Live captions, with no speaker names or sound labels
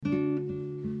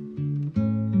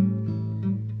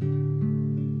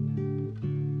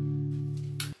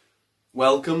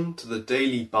Welcome to the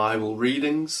daily Bible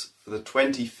readings for the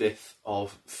 25th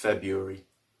of February.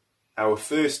 Our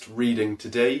first reading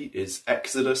today is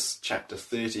Exodus chapter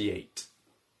 38.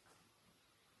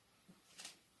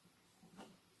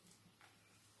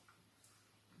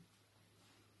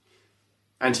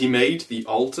 And he made the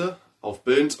altar of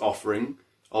burnt offering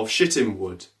of shittim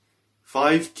wood.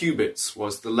 5 cubits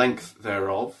was the length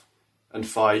thereof, and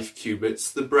 5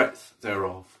 cubits the breadth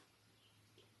thereof.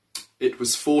 It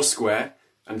was 4 square,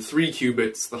 and 3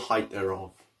 cubits the height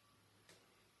thereof.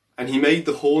 And he made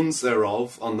the horns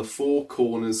thereof on the 4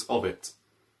 corners of it.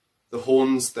 The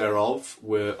horns thereof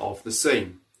were of the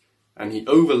same, and he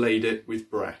overlaid it with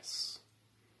brass.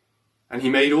 And he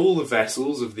made all the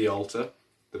vessels of the altar,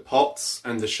 the pots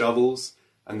and the shovels,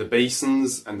 and the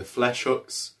basins and the flesh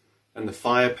hooks, and the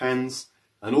fire pans,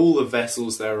 and all the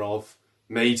vessels thereof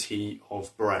made he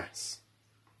of brass.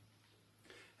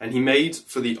 And he made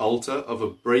for the altar of a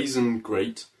brazen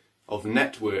grate of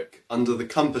network under the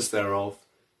compass thereof,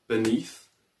 beneath,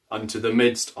 unto the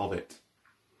midst of it.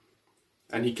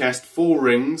 And he cast 4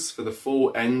 rings for the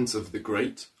 4 ends of the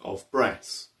grate of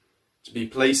brass, to be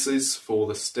places for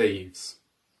the staves.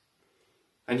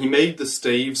 And he made the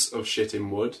staves of shittim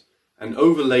wood, and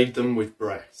overlaid them with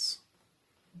brass.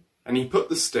 And he put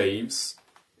the staves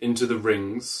into the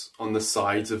rings on the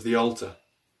sides of the altar,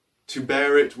 to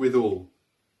bear it withal.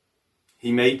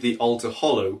 He made the altar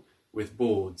hollow with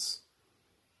boards.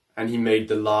 And he made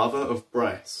the laver of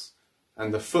brass,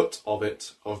 and the foot of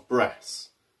it of brass,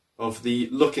 of the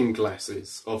looking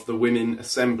glasses of the women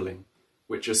assembling,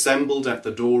 which assembled at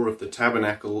the door of the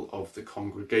tabernacle of the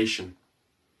congregation.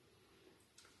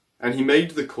 And he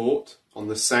made the court on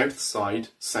the south side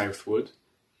southward.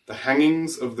 The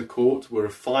hangings of the court were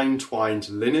of fine twined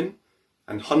linen,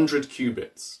 100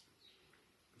 cubits.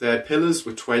 Their pillars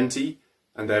were 20,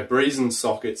 and their brazen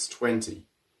sockets 20.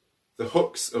 The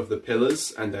hooks of the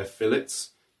pillars and their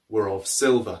fillets were of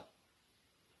silver.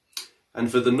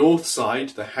 And for the north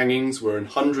side the hangings were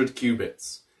 100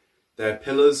 cubits. Their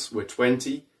pillars were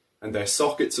 20, and their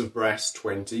sockets of brass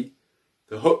 20.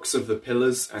 The hooks of the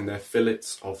pillars and their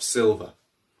fillets of silver.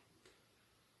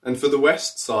 And for the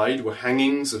west side were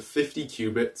hangings of 50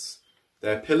 cubits,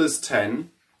 their pillars 10,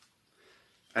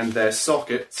 and their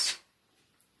sockets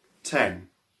 10.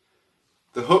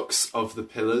 The hooks of the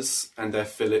pillars and their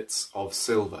fillets of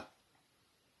silver.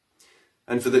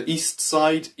 And for the east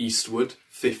side eastward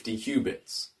 50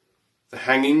 cubits. The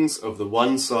hangings of the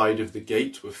one side of the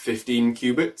gate were 15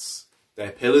 cubits,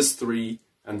 their pillars 3,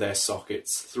 and their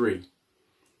sockets 3.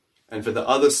 And for the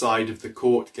other side of the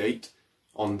court gate,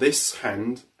 on this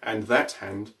hand and that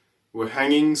hand, were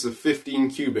hangings of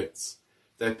 15 cubits,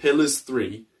 their pillars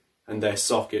 3, and their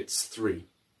sockets 3.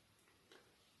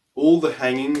 All the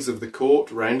hangings of the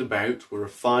court round about were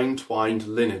of fine twined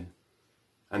linen,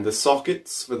 and the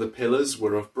sockets for the pillars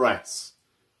were of brass,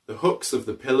 the hooks of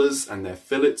the pillars and their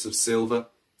fillets of silver,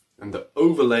 and the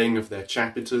overlaying of their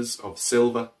chapiters of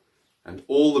silver, and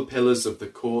all the pillars of the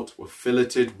court were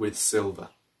filleted with silver.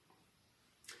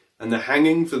 And the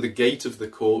hanging for the gate of the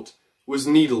court was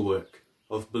needlework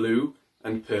of blue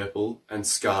and purple and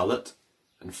scarlet,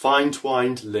 and fine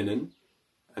twined linen,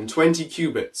 and 20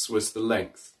 cubits was the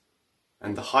length.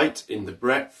 And the height in the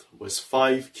breadth was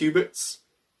 5 cubits,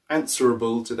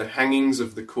 answerable to the hangings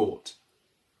of the court.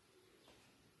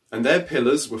 And their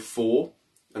pillars were 4,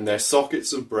 and their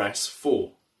sockets of brass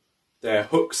 4, their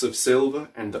hooks of silver,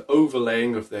 and the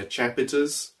overlaying of their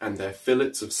chapiters, and their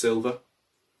fillets of silver.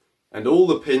 And all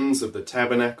the pins of the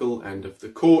tabernacle and of the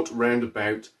court round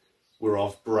about were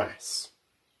of brass.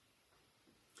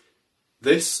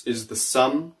 This is the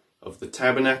sum of the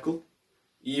tabernacle,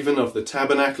 even of the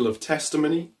tabernacle of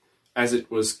testimony, as it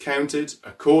was counted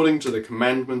according to the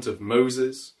commandment of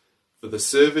Moses, for the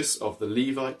service of the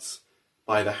Levites,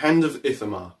 by the hand of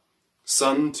Ithamar,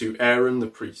 son to Aaron the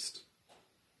priest.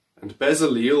 And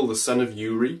Bezaleel the son of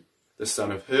Uri, the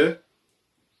son of Hur,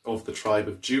 of the tribe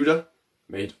of Judah,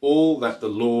 made all that the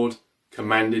Lord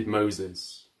commanded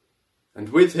Moses. And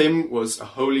with him was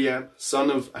Aholiab, son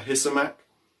of Ahisamach,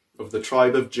 of the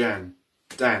tribe of Dan,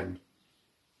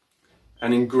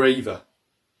 an engraver,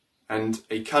 and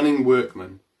a cunning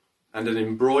workman, and an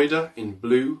embroider in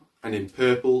blue, and in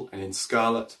purple, and in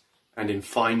scarlet, and in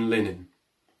fine linen.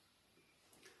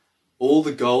 All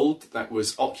the gold that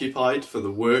was occupied for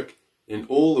the work in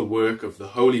all the work of the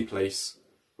holy place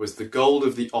was the gold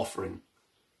of the offering,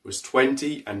 was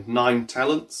 29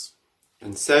 talents,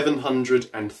 and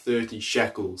 730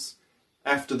 shekels,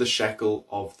 after the shekel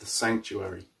of the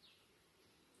sanctuary.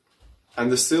 And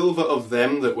the silver of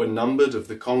them that were numbered of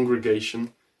the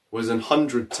congregation was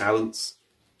 100 talents,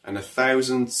 and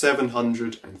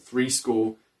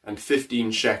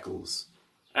 1,763 shekels,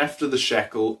 after the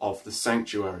shekel of the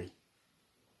sanctuary.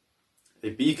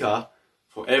 A bekah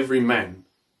for every man,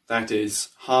 that is,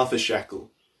 half a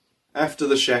shekel, after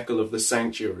the shekel of the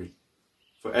sanctuary,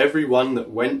 for every one that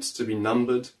went to be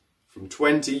numbered from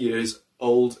 20 years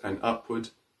old and upward,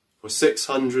 for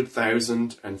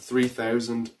 600,000 and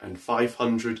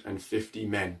 3,550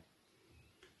 men.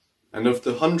 And of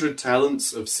the 100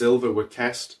 talents of silver were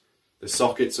cast, the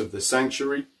sockets of the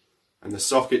sanctuary, and the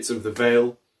sockets of the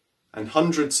veil, and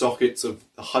 100 sockets of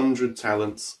the 100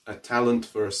 talents, a talent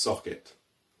for a socket.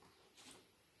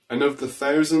 And of the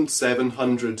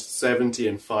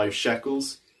 1,775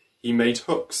 shekels, he made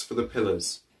hooks for the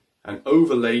pillars, and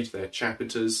overlaid their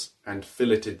chapiters, and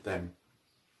filleted them.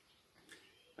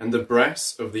 And the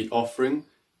brass of the offering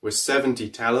was 70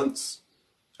 talents,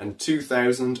 and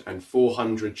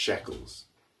 2,400 shekels.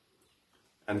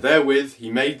 And therewith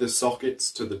he made the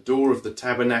sockets to the door of the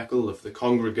tabernacle of the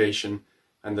congregation,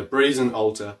 and the brazen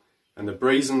altar, and the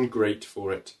brazen grate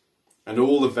for it, and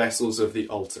all the vessels of the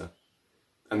altar,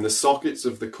 and the sockets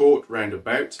of the court round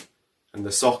about, and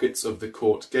the sockets of the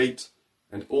court gate,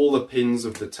 and all the pins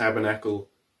of the tabernacle,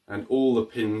 and all the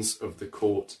pins of the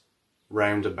court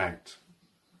round about.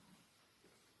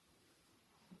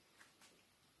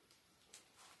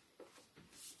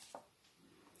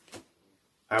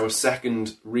 Our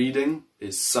second reading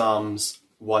is Psalms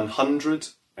 100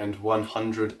 and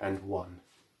 101.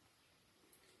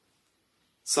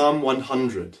 Psalm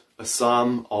 100, a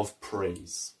psalm of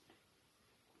praise.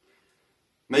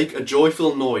 Make a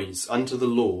joyful noise unto the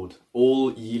Lord,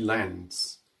 all ye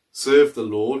lands. Serve the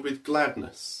Lord with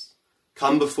gladness.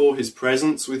 Come before his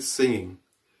presence with singing.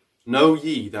 Know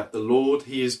ye that the Lord,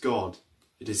 he is God.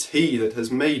 It is he that has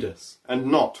made us, and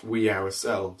not we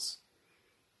ourselves.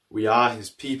 We are his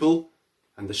people,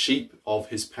 and the sheep of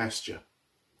his pasture.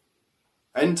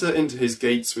 Enter into his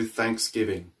gates with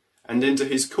thanksgiving, and into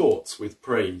his courts with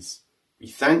praise. Be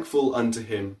thankful unto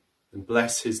him, and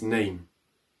bless his name.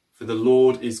 For the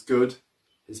Lord is good,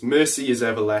 his mercy is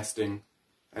everlasting,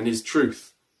 and his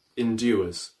truth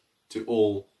endures to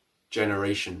all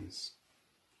generations.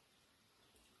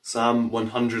 Psalm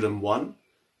 101,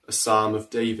 a psalm of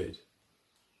David.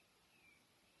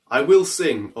 I will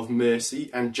sing of mercy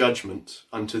and judgment,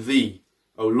 unto thee,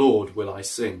 O Lord, will I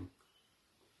sing.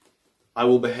 I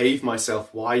will behave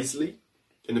myself wisely,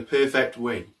 in a perfect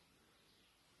way.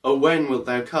 O when wilt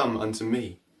thou come unto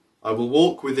me? I will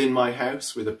walk within my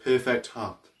house with a perfect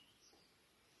heart.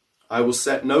 I will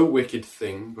set no wicked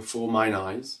thing before mine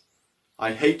eyes.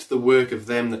 I hate the work of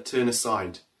them that turn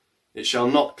aside. It shall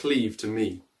not cleave to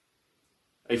me.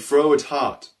 A froward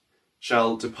heart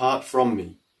shall depart from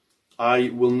me. I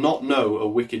will not know a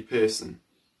wicked person.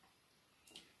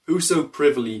 Whoso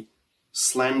privily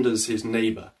slanders his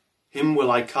neighbour, him will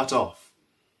I cut off.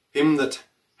 Him that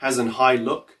has an high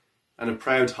look and a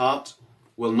proud heart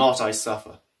will not I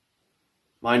suffer.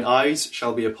 Mine eyes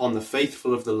shall be upon the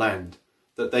faithful of the land,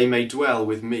 that they may dwell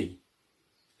with me.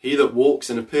 He that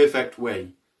walks in a perfect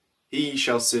way, he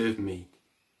shall serve me.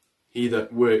 He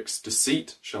that works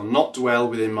deceit shall not dwell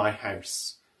within my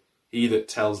house. He that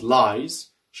tells lies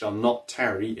shall not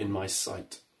tarry in my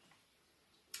sight.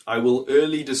 I will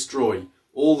early destroy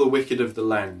all the wicked of the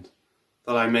land,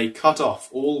 that I may cut off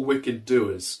all wicked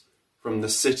doers from the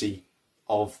city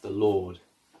of the Lord.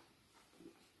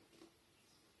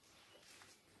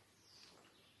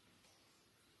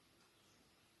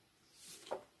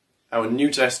 Our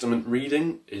New Testament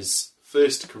reading is 1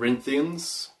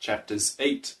 Corinthians chapters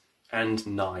 8 and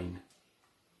 9.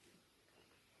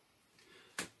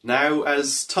 Now,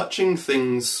 as touching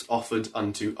things offered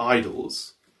unto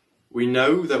idols, we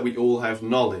know that we all have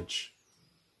knowledge.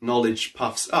 Knowledge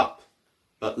puffs up,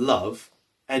 but love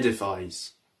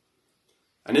edifies.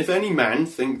 And if any man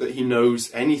think that he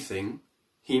knows anything,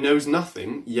 he knows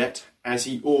nothing yet as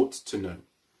he ought to know.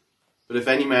 But if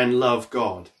any man love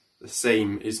God, the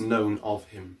same is known of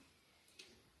him.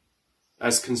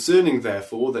 As concerning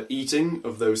therefore the eating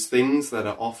of those things that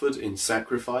are offered in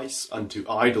sacrifice unto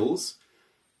idols,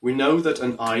 we know that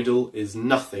an idol is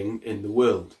nothing in the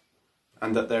world,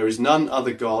 and that there is none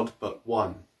other God but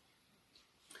one.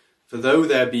 For though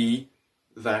there be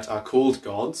that are called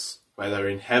gods, whether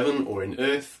in heaven or in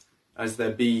earth, as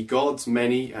there be gods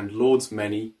many and lords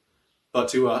many, but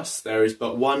to us there is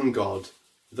but one God,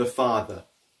 the Father,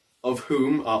 of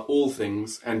whom are all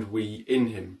things, and we in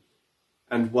him,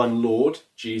 and one Lord,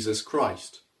 Jesus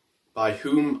Christ, by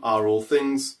whom are all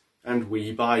things, and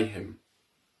we by him.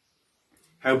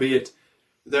 Howbeit,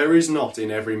 there is not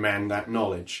in every man that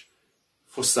knowledge.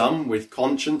 For some with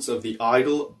conscience of the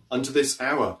idol unto this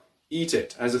hour eat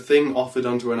it as a thing offered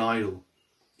unto an idol,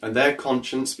 and their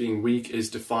conscience being weak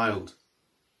is defiled.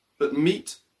 But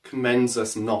meat commends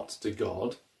us not to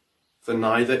God, for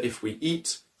neither if we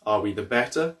eat are we the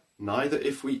better, neither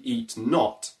if we eat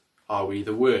not are we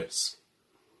the worse.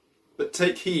 But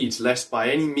take heed lest by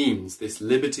any means this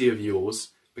liberty of yours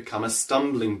become a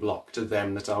stumbling block to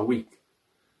them that are weak.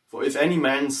 For if any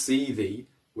man see thee,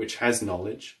 which has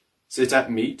knowledge, sit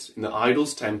at meat in the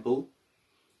idol's temple,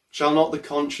 shall not the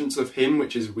conscience of him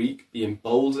which is weak be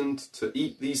emboldened to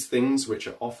eat these things which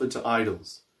are offered to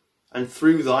idols? And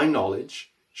through thy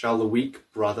knowledge shall the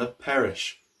weak brother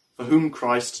perish, for whom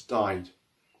Christ died.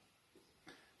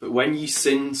 But when ye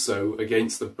sin so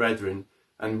against the brethren,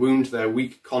 and wound their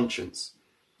weak conscience,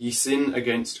 ye sin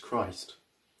against Christ.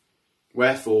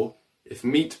 Wherefore, if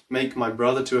meat make my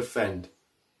brother to offend,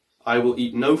 I will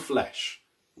eat no flesh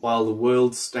while the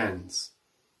world stands,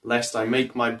 lest I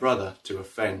make my brother to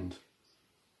offend.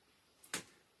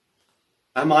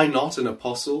 Am I not an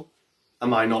apostle?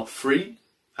 Am I not free?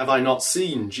 Have I not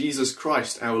seen Jesus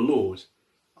Christ our Lord?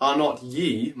 Are not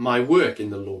ye my work in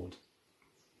the Lord?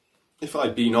 If I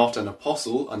be not an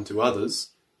apostle unto others,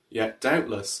 yet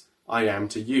doubtless I am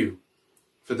to you,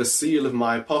 for the seal of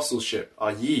my apostleship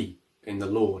are ye in the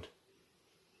Lord.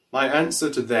 My answer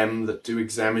to them that do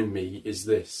examine me is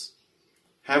this: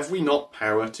 have we not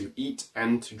power to eat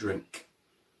and to drink?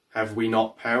 Have we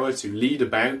not power to lead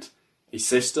about a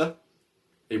sister,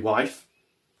 a wife,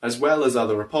 as well as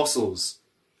other apostles,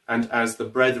 and as the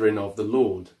brethren of the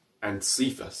Lord, and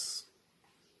Cephas?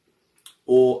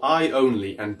 Or I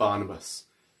only and Barnabas?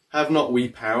 Have not we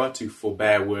power to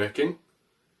forbear working?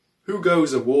 Who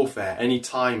goes a warfare any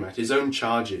time at his own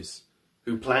charges?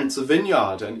 Who plants a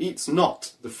vineyard and eats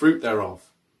not the fruit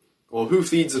thereof? Or who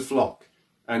feeds a flock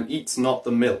and eats not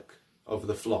the milk of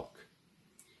the flock?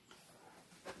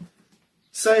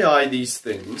 Say I these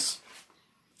things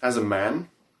as a man,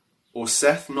 or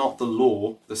saith not the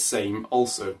law the same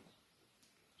also?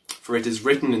 For it is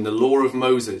written in the law of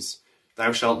Moses,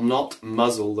 Thou shalt not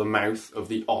muzzle the mouth of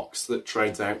the ox that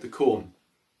treads out the corn.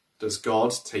 Does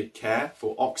God take care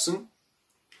for oxen?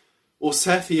 Or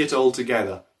saith he it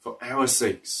altogether for our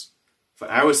sakes? For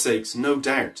our sakes, no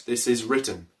doubt, this is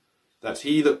written, that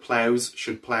he that ploughs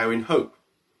should plough in hope,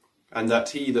 and that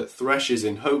he that threshes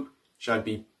in hope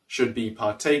should be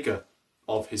partaker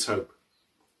of his hope.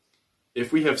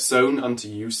 If we have sown unto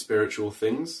you spiritual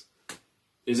things,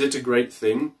 is it a great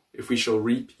thing if we shall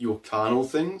reap your carnal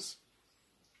things?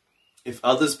 If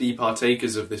others be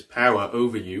partakers of this power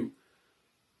over you,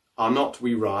 are not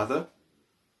we rather?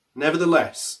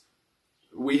 Nevertheless,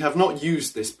 we have not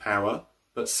used this power,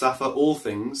 but suffer all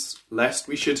things, lest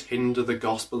we should hinder the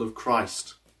gospel of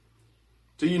Christ.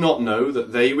 Do you not know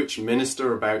that they which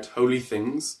minister about holy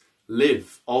things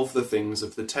live of the things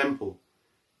of the temple,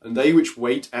 and they which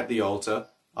wait at the altar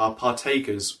are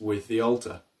partakers with the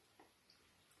altar?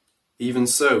 Even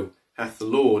so hath the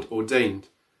Lord ordained,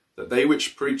 that they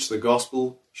which preach the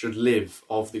gospel should live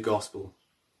of the gospel.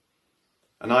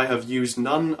 And I have used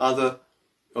none other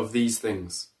of these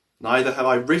things, neither have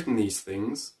I written these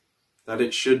things, that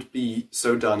it should be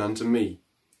so done unto me.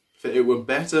 For it were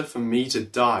better for me to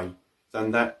die,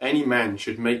 than that any man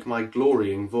should make my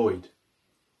glorying void.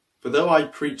 For though I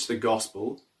preach the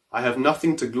gospel, I have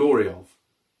nothing to glory of,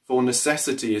 for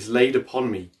necessity is laid upon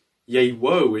me, yea,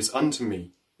 woe is unto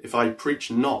me, if I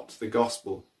preach not the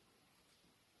gospel.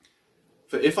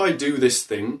 For if I do this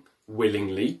thing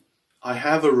willingly, I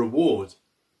have a reward.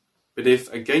 But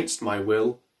if against my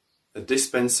will, a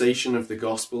dispensation of the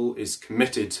gospel is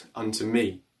committed unto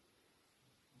me.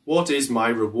 What is my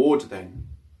reward then?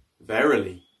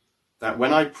 Verily, that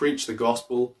when I preach the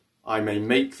gospel, I may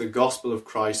make the gospel of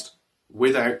Christ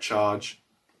without charge,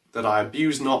 that I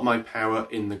abuse not my power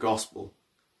in the gospel.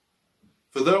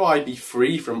 For though I be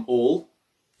free from all,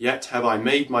 yet have I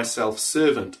made myself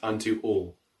servant unto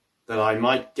all, that I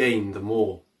might gain the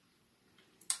more.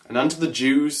 And unto the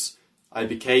Jews I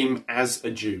became as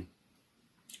a Jew,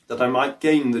 that I might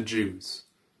gain the Jews.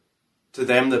 To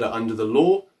them that are under the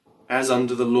law, as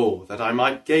under the law, that I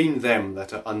might gain them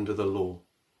that are under the law.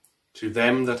 To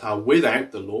them that are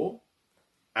without the law,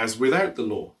 as without the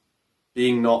law,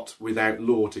 being not without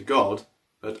law to God,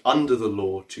 but under the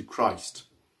law to Christ,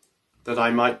 that I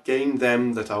might gain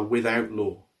them that are without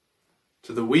law.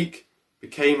 To the weak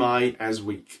became I as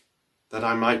weak, that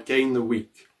I might gain the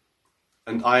weak.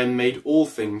 And I am made all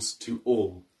things to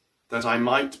all, that I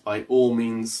might by all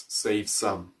means save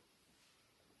some.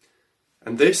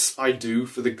 And this I do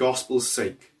for the gospel's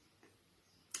sake,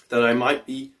 that I might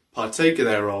be partaker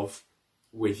thereof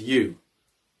with you.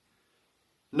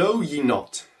 Know ye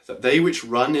not that they which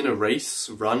run in a race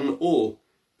run all,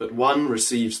 but one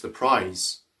receives the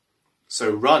prize.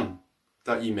 So run,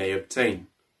 that ye may obtain.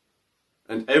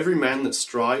 And every man that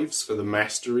strives for the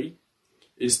mastery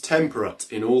is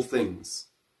temperate in all things.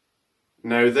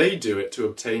 Now they do it to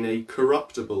obtain a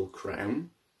corruptible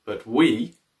crown, but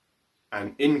we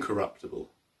an incorruptible.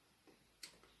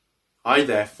 I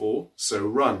therefore so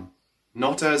run,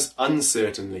 not as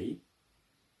uncertainly,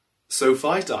 so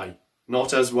fight I,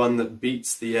 not as one that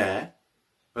beats the air,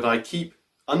 but I keep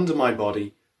under my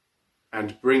body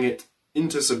and bring it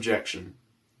into subjection,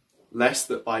 lest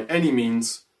that by any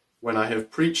means, when I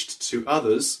have preached to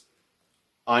others,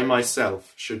 I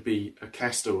myself should be a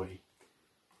castaway.